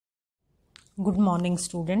Good morning,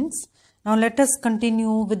 students. Now let us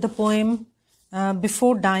continue with the poem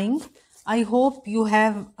Before Dying. I hope you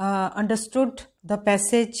have understood the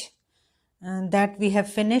passage that we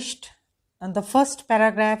have finished. And the first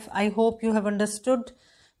paragraph, I hope you have understood,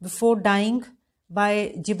 Before Dying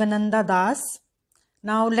by Jibanananda Das.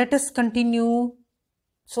 Now let us continue.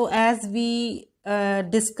 So as we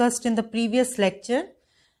discussed in the previous lecture,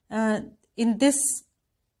 in this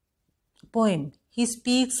poem, he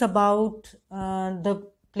speaks about the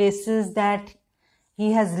places that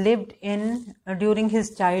he has lived in during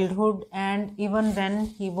his childhood and even when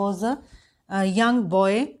he was a young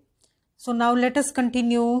boy. So now let us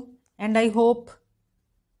continue, and I hope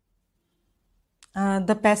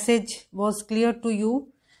the passage was clear to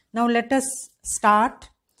you. Now let us start.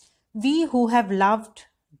 We who have loved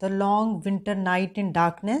the long winter night in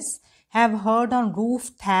darkness have heard on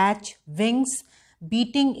roof thatch wings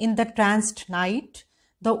beating in the tranced night,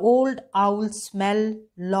 the old owl smell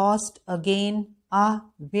lost again,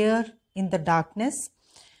 where in the darkness.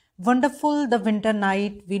 Wonderful the winter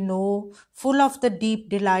night we know, full of the deep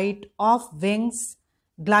delight of wings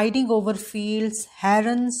gliding over fields,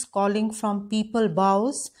 herons calling from people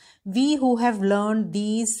boughs, we who have learned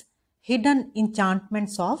these hidden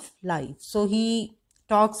enchantments of life. So he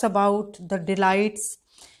talks about the delights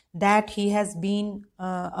that he has been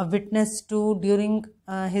a witness to during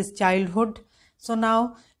his childhood. So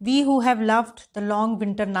now we who have loved the long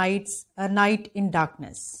winter nights, a night in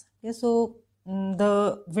darkness. Okay, so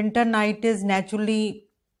the winter night is naturally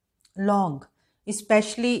long,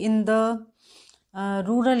 especially in the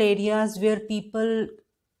rural areas where people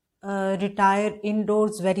retire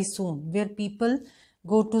indoors very soon, where people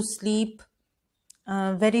go to sleep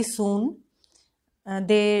very soon,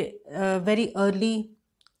 they very early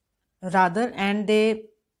rather, and they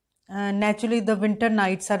naturally the winter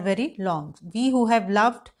nights are very long. We who have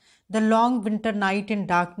loved the long winter night in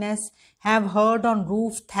darkness have heard on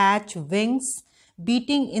roof thatch wings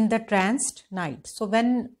beating in the tranced night. So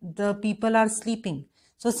when the people are sleeping,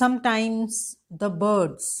 so sometimes the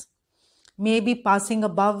birds may be passing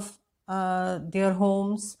above their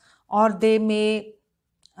homes, or they may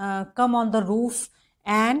come on the roof,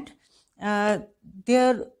 and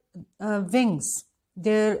their wings,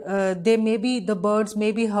 they may be, the birds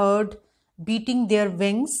may be heard beating their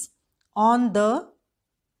wings on the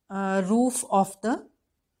roof of the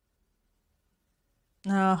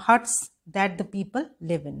huts that the people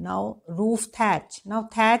live in. Now roof thatch. Now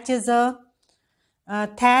thatch is a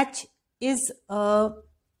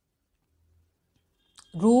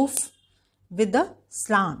roof with a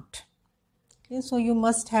slant. Okay, so you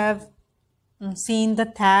must have seen the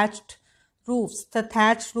thatched roofs. The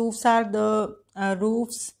thatched roofs are the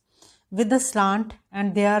roofs with a slant,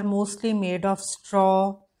 and they are mostly made of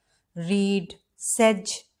straw, reed,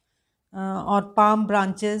 sedge, or palm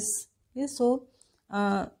branches. Okay, so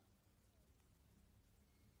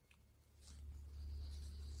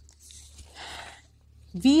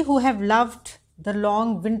we who have loved the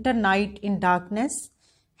long winter night in darkness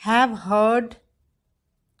have heard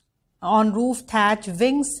on roof thatch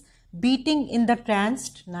wings beating in the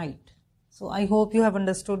tranced night. So I hope you have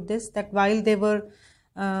understood this, that while they were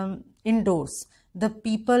indoors, the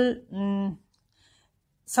people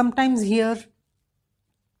sometimes hear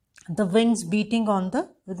the wings beating on the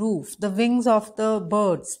roof, the wings of the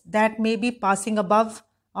birds that may be passing above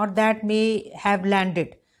or that may have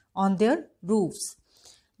landed on their roofs.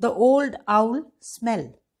 The old owl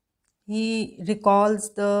smell. He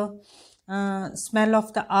recalls the smell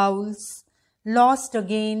of the owls, lost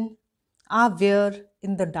again, where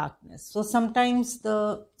in the darkness. So sometimes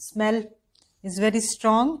the smell is very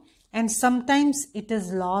strong and sometimes it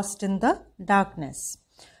is lost in the darkness.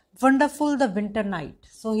 Wonderful the winter night.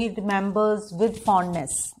 So he remembers with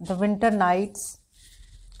fondness the winter nights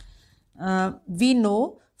we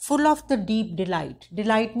know, full of the deep delight.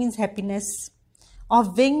 Delight means happiness,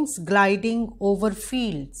 of wings gliding over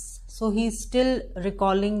fields. So he is still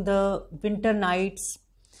recalling the winter nights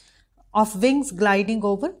of wings gliding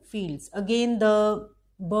over fields. Again, the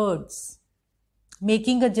birds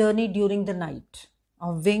making a journey during the night,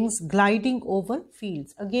 of wings gliding over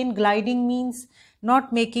fields. Again, gliding means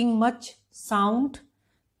not making much sound,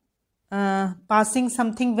 passing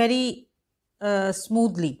something very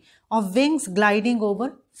smoothly, of wings gliding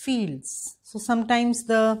over fields. So sometimes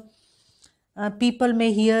the people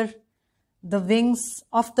may hear the wings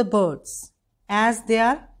of the birds as they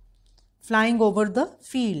are flying over the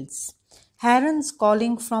fields. Herons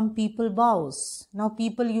calling from people boughs. Now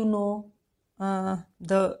people, you know,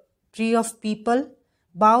 the tree of people,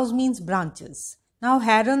 boughs means branches. Now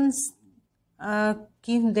herons,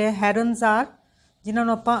 the herons are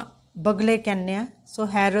जिन्होंने बगले कहने हैं. So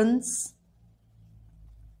herons.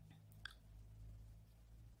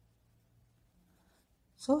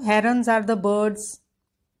 So herons are the birds.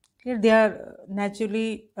 Here they are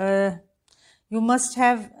naturally. You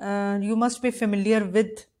must be familiar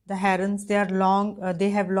with the herons. They are long.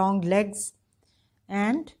 They have long legs,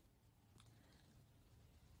 and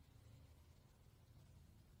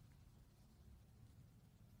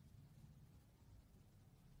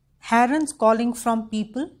herons calling from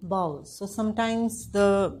people bows. So sometimes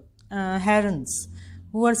the herons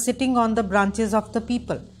who are sitting on the branches of the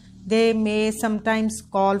people, they may sometimes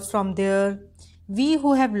call from there. We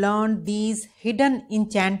who have learned these hidden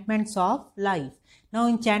enchantments of life. Now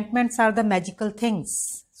enchantments are the magical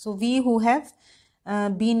things. So we who have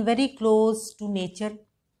been very close to nature,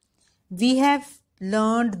 we have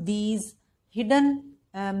learned these hidden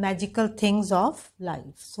magical things of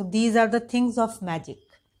life. So these are the things of magic.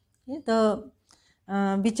 The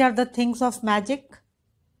which are the things of magic?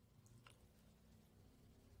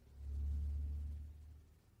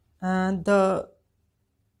 The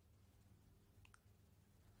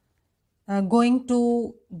going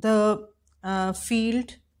to the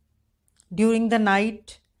field during the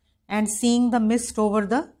night and seeing the mist over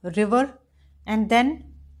the river, and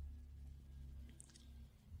then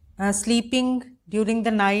sleeping during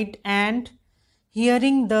the night and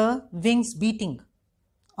hearing the wings beating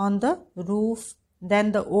on the roof,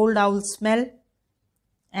 then the old owl smell,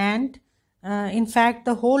 and in fact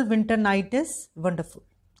the whole winter night is wonderful.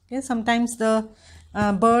 Okay, sometimes the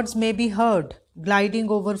birds may be heard gliding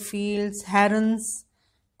over fields, herons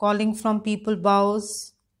calling from people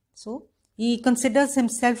boughs. So he considers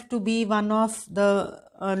himself to be one of the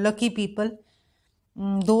lucky people,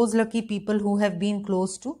 those lucky people who have been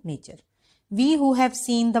close to nature. We who have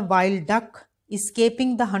seen the wild duck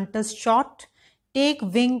escaping the hunter's shot take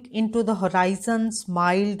wing into the horizon's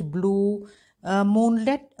mild blue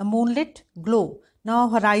moonlit glow. Now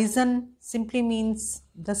horizon simply means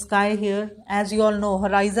the sky here. As you all know,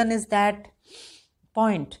 horizon is that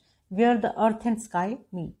point where the earth and sky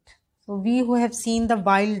meet. So we who have seen the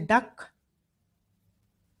wild duck,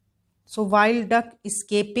 so wild duck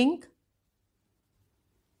escaping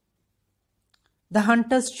the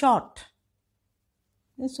hunter's shot.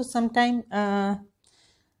 So sometime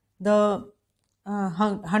the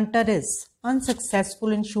hunter is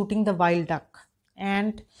unsuccessful in shooting the wild duck,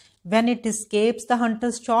 and when it escapes the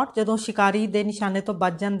hunter's shot, ਜਦੋਂ ਸ਼ਿਕਾਰੀ ਦੇ ਨਿਸ਼ਾਨੇ ਤੋਂ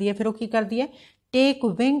ਬਚ ਜਾਂਦੀ ਹੈ, ਫਿਰ ਉਹ ਕੀ ਕਰਦੀ ਹੈ? Take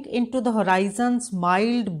wing into the horizon's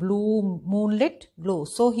mild blue moonlit glow.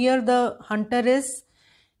 So here the hunter is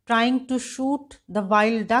trying to shoot the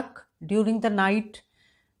wild duck during the night,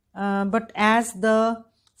 but as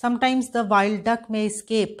sometimes the wild duck may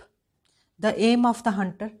escape the aim of the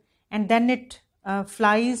hunter, and then it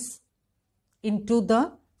flies into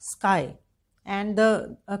the sky, and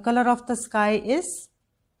the color of the sky is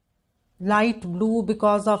light blue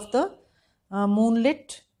because of the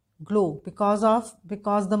moonlit glow,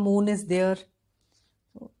 because the moon is there.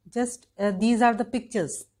 So just these are the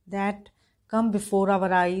pictures that come before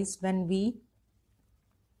our eyes when we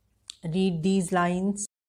read these lines.